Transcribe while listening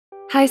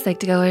Hi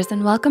Psych2Goers,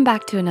 and welcome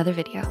back to another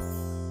video.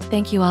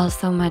 Thank you all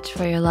so much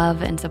for your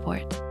love and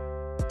support.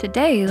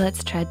 Today,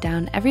 let's tread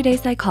down everyday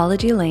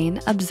psychology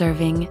lane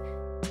observing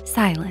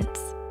silence.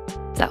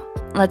 So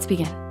let's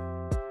begin.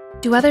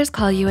 Do others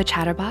call you a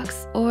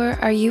chatterbox, or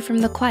are you from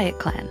the quiet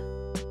clan?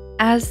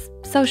 As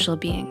social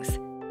beings,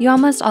 you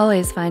almost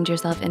always find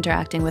yourself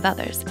interacting with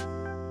others,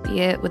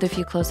 be it with a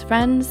few close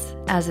friends,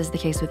 as is the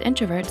case with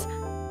introverts,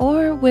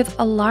 or with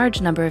a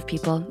large number of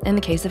people in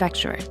the case of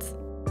extroverts.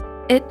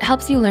 It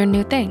helps you learn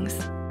new things,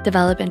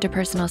 develop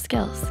interpersonal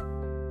skills.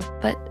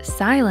 But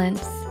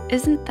silence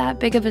isn't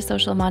that big of a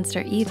social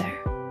monster either.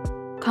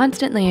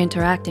 Constantly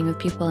interacting with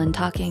people and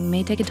talking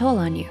may take a toll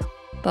on you,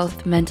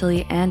 both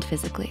mentally and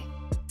physically.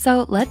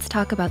 So let's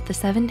talk about the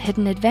 7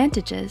 hidden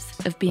advantages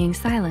of being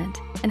silent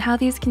and how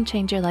these can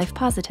change your life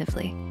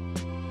positively.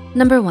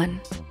 Number 1,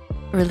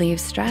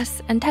 relieve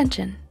stress and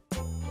tension.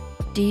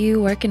 Do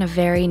you work in a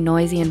very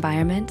noisy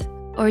environment,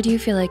 or do you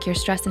feel like your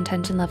stress and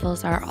tension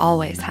levels are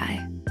always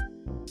high?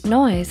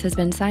 Noise has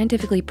been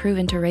scientifically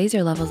proven to raise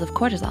your levels of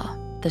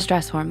cortisol, the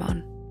stress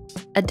hormone.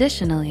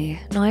 Additionally,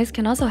 noise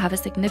can also have a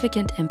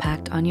significant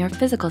impact on your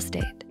physical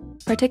state,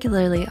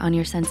 particularly on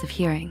your sense of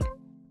hearing.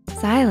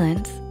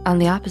 Silence, on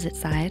the opposite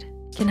side,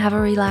 can have a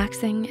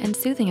relaxing and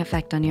soothing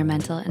effect on your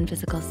mental and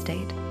physical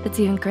state that's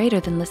even greater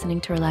than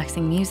listening to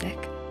relaxing music.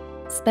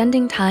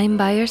 Spending time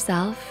by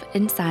yourself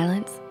in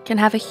silence can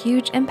have a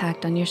huge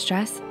impact on your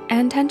stress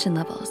and tension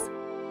levels.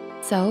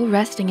 So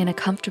resting in a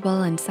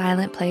comfortable and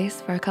silent place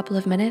for a couple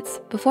of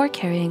minutes before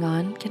carrying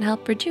on can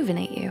help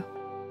rejuvenate you.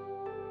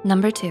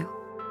 Number 2,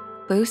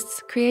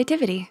 boosts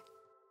creativity.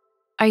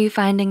 Are you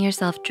finding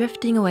yourself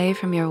drifting away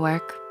from your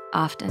work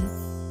often,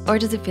 or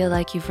does it feel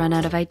like you've run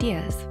out of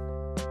ideas?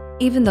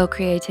 Even though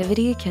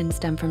creativity can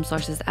stem from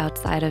sources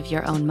outside of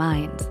your own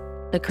minds,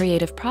 the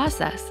creative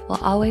process will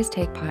always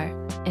take part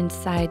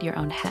inside your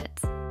own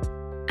heads.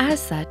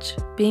 As such,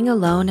 being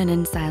alone and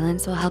in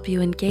silence will help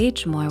you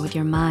engage more with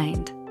your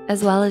mind,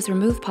 as well as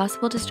remove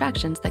possible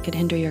distractions that could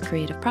hinder your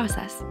creative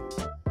process.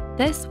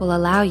 This will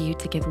allow you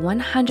to give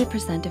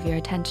 100% of your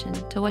attention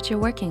to what you're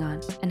working on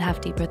and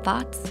have deeper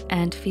thoughts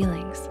and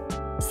feelings.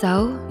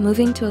 So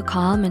moving to a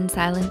calm and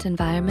silent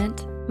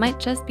environment might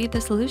just be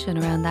the solution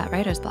around that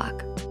writer's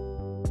block.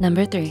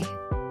 Number 3,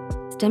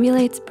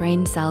 stimulates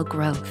brain cell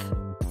growth.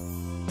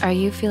 Are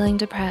you feeling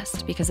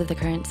depressed because of the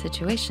current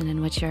situation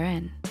in which you're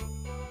in?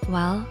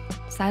 Well,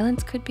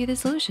 silence could be the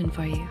solution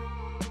for you.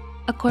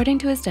 According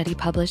to a study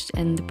published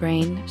in the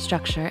Brain,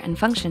 Structure, and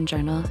Function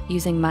journal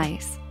using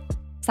mice,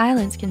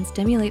 silence can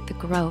stimulate the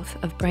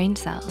growth of brain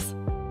cells.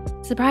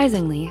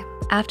 Surprisingly,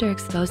 after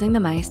exposing the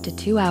mice to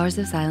 2 hours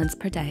of silence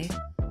per day,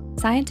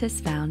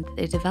 scientists found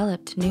they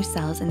developed new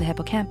cells in the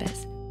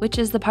hippocampus, which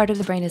is the part of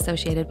the brain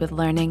associated with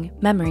learning,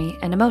 memory,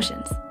 and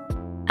emotions.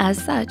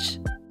 As such,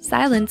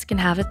 silence can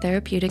have a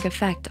therapeutic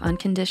effect on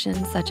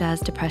conditions such as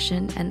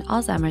depression and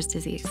Alzheimer's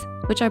disease,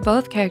 which are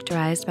both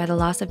characterized by the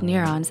loss of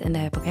neurons in the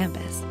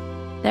hippocampus.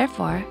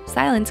 Therefore,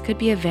 silence could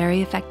be a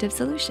very effective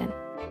solution.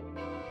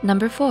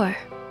 Number 4,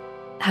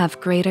 have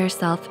greater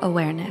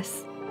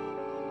self-awareness.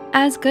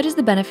 As good as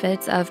the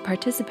benefits of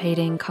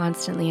participating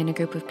constantly in a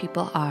group of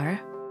people are,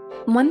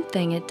 one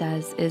thing it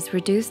does is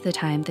reduce the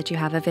time that you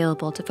have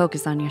available to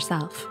focus on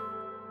yourself.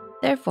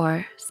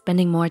 Therefore,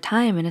 spending more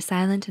time in a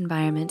silent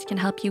environment can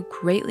help you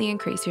greatly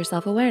increase your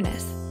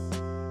self-awareness.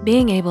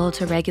 Being able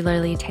to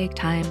regularly take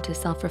time to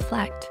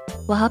self-reflect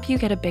will help you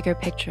get a bigger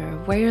picture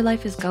of where your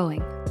life is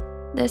going.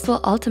 This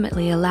will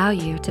ultimately allow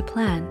you to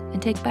plan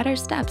and take better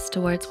steps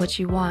towards what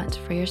you want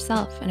for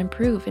yourself and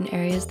improve in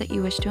areas that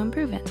you wish to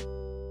improve in.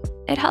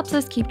 It helps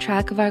us keep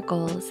track of our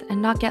goals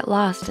and not get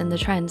lost in the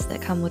trends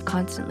that come with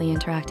constantly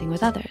interacting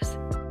with others.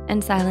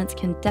 And silence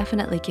can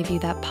definitely give you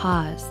that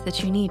pause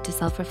that you need to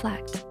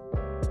self-reflect.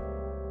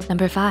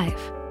 Number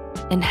 5,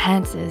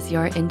 enhances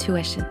your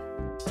intuition.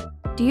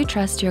 Do you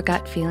trust your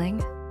gut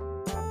feeling?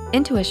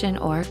 Intuition,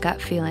 or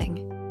gut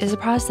feeling, is a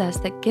process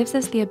that gives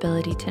us the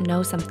ability to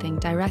know something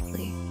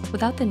directly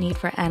without the need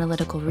for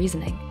analytical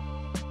reasoning.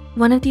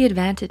 One of the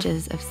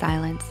advantages of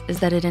silence is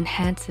that it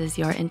enhances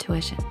your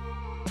intuition.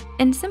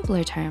 In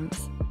simpler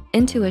terms,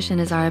 intuition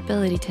is our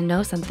ability to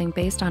know something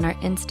based on our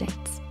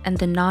instincts and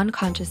the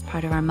non-conscious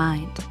part of our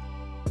mind.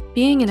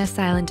 Being in a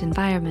silent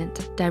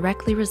environment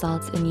directly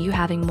results in you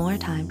having more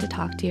time to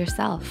talk to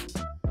yourself.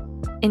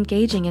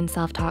 Engaging in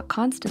self-talk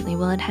constantly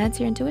will enhance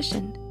your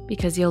intuition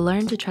because you'll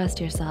learn to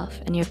trust yourself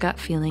and your gut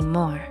feeling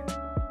more.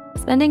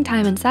 Spending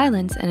time in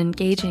silence and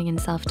engaging in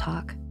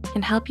self-talk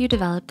can help you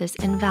develop this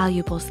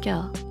invaluable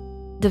skill.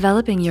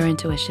 Developing your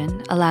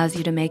intuition allows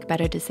you to make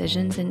better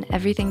decisions in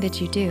everything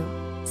that you do,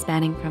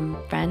 spanning from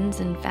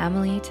friends and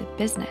family to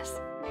business.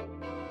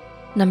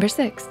 Number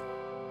 6,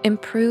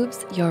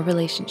 improves your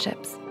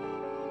relationships.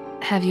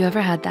 Have you ever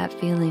had that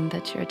feeling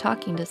that you're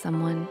talking to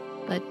someone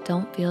but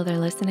don't feel they're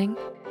listening?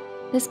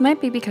 This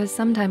might be because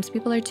sometimes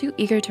people are too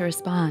eager to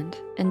respond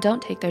and don't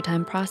take their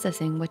time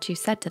processing what you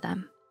said to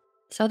them,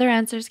 so their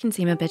answers can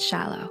seem a bit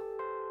shallow.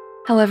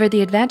 However,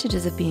 the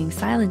advantages of being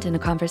silent in a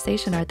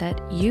conversation are that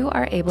you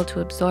are able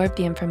to absorb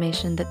the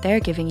information that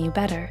they're giving you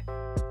better,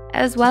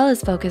 as well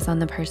as focus on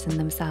the person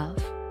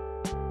themselves.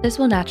 This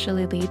will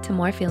naturally lead to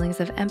more feelings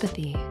of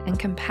empathy and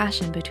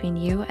compassion between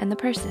you and the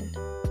person,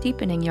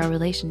 deepening your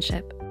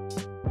relationship.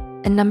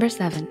 And number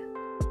 7,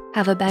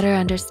 have a better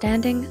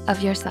understanding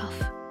of yourself.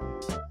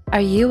 Are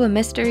you a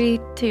mystery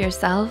to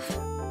yourself?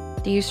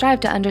 Do you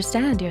strive to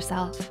understand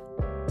yourself?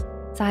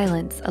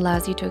 Silence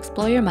allows you to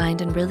explore your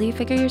mind and really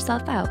figure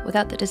yourself out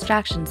without the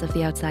distractions of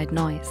the outside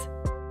noise.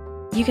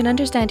 You can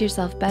understand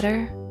yourself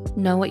better,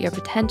 know what your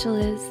potential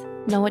is,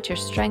 know what your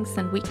strengths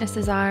and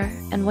weaknesses are,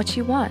 and what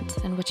you want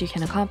and what you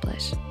can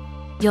accomplish.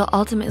 You'll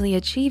ultimately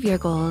achieve your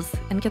goals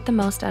and get the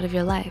most out of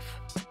your life.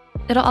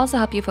 It'll also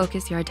help you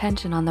focus your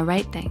attention on the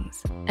right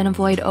things and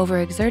avoid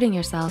overexerting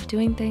yourself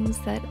doing things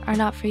that are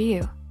not for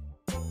you.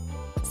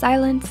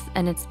 Silence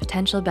and its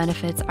potential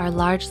benefits are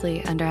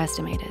largely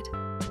underestimated,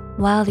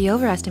 while the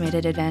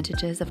overestimated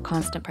advantages of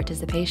constant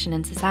participation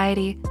in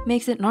society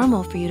makes it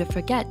normal for you to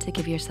forget to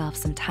give yourself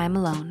some time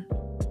alone.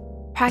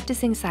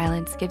 Practicing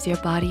silence gives your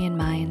body and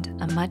mind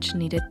a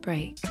much-needed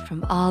break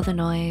from all the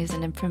noise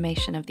and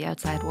information of the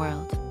outside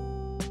world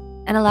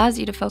and allows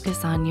you to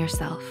focus on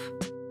yourself.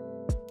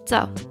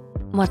 So,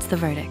 what's the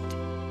verdict?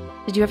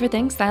 Did you ever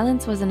think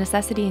silence was a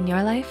necessity in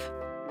your life?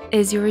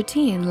 Is your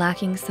routine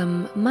lacking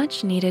some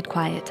much-needed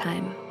quiet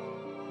time?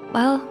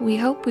 Well, we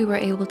hope we were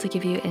able to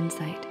give you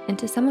insight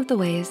into some of the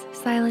ways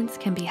silence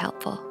can be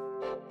helpful.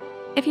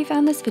 If you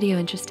found this video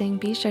interesting,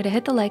 be sure to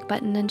hit the like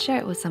button and share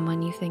it with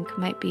someone you think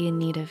might be in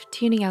need of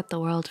tuning out the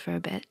world for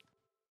a bit.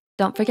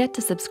 Don't forget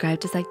to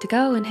subscribe to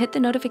Psych2Go and hit the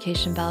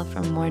notification bell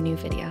for more new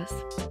videos.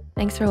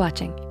 Thanks for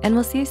watching, and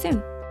we'll see you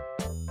soon.